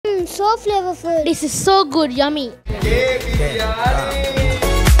So flavorful. This is so good, yummy.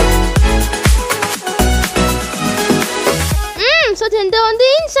 So tender on the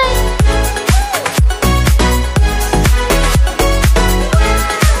inside.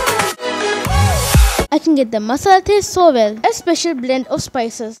 I can get the masala taste so well. A special blend of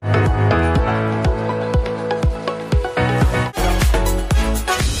spices.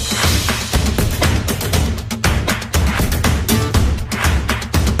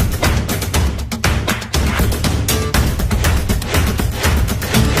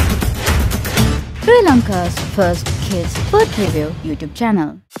 Sri Lanka's first kids food review YouTube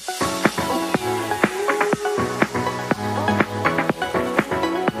channel.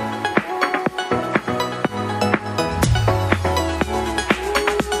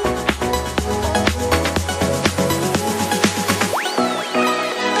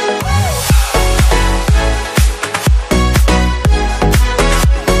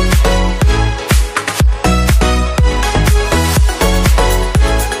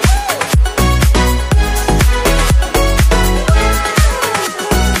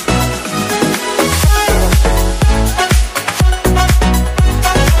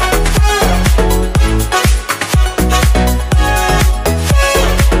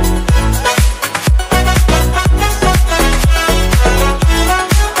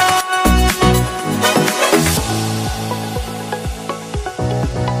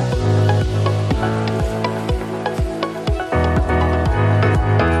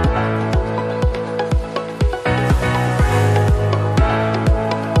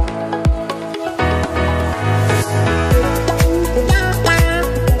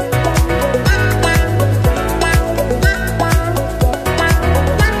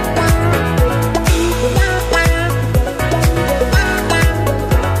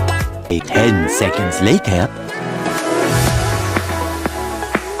 Seconds later.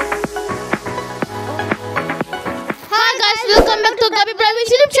 Hi guys, welcome back to Grubie Browies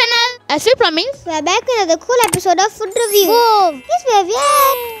YouTube channel. As we promised, we are back with another cool episode of food review. Whoa, this way we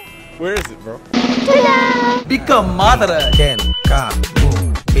at. Where is it, bro? Ta-da! Bika Matara. Ken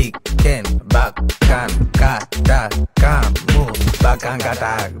kamu, big ken bakan kata kamu, bakan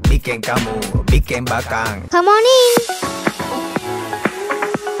kata bikin kamu, bikin bakan. Come on in.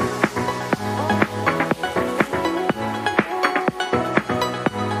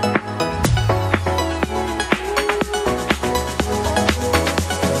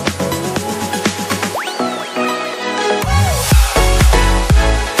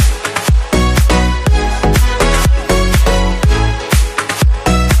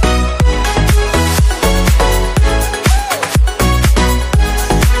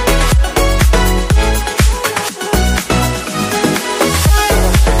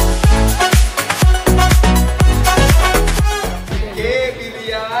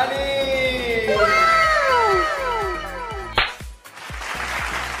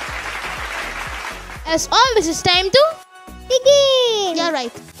 as always, it's time to begin. Yeah,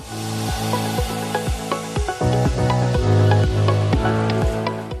 right.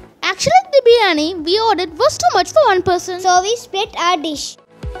 Actually, the biryani we ordered was too much for one person, So we split our dish.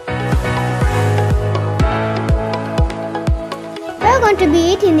 We're going to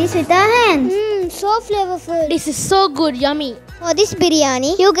be eating this with our hands. So flavorful. this is so good, yummy. For this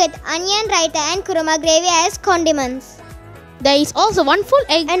biryani, you get onion, raita and kuruma gravy as condiments. There is also one full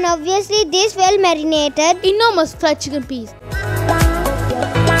egg and And obviously this well marinated. enormous fried chicken piece.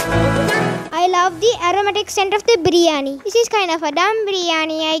 I love the aromatic scent of the biryani. This is kind of a dum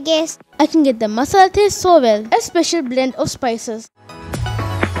biryani, I guess. I can get the masala taste so well, a special blend of spices.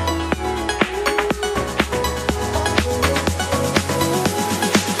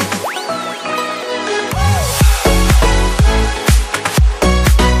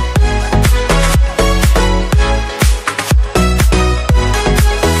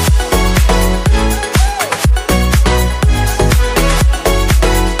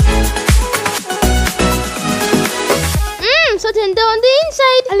 So tender on the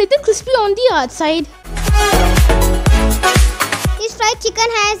inside, a little crispy on the outside. This fried chicken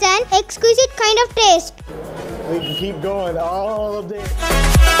has an exquisite kind of taste. We can keep going all day.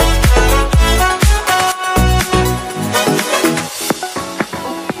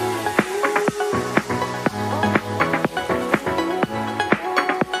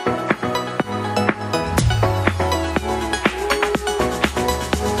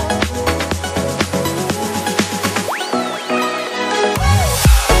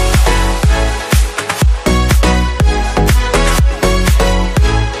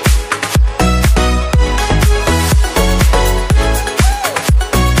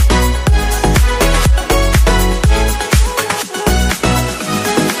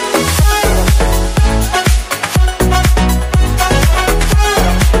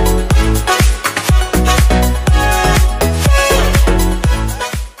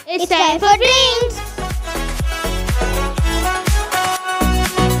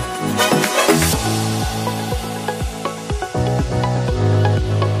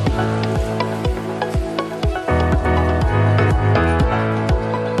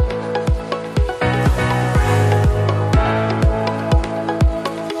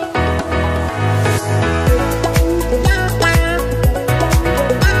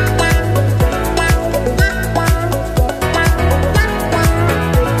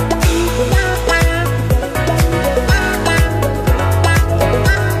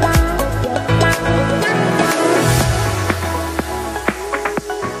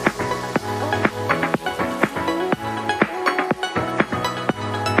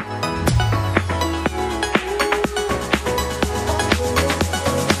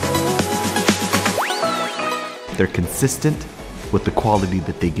 they're consistent with the quality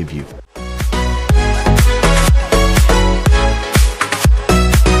that they give you.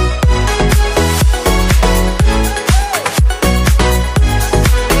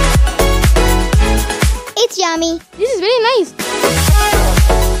 It's yummy. This is very nice.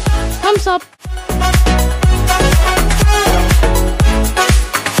 Thumbs up.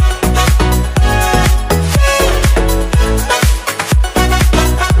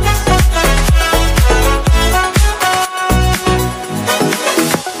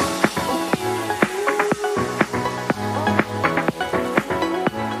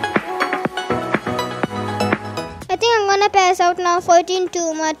 I think I'm gonna pass out now for eating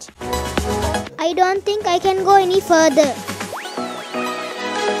too much. I don't think I can go any further.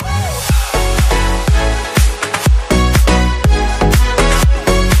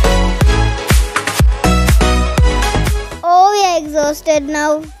 Oh, we are exhausted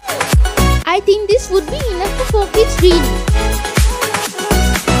now. I think this would be enough for kids really.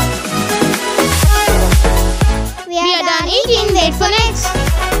 We are done eating. Wait for next.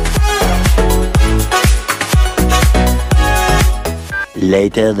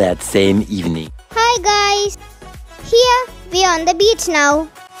 Later that same evening. Hi guys. Here we are on the beach now.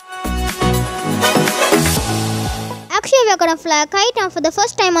 Actually, we are gonna fly a kite now for the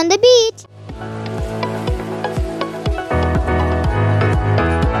first time on the beach.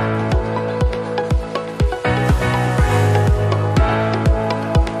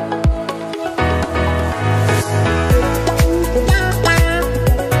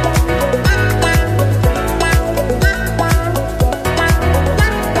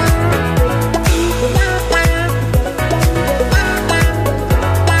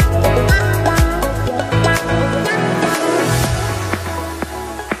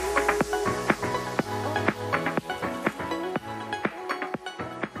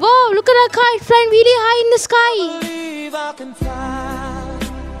 Wow, look at that kite flying really high in the sky.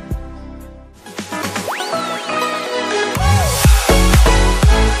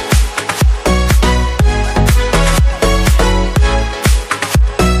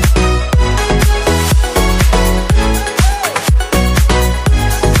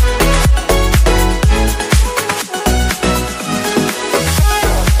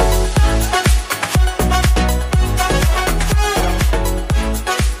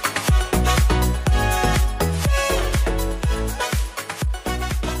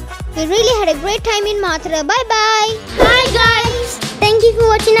 We really had a great time in Mathara. Bye bye. Hi guys. Thank you for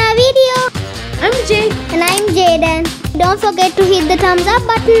watching our video. I'm Jake. And I'm Jaden. Don't forget to hit the thumbs up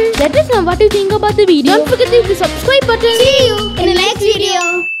button. Let us know what you think about the video. Don't forget to hit the subscribe button. See you in the next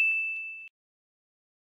video.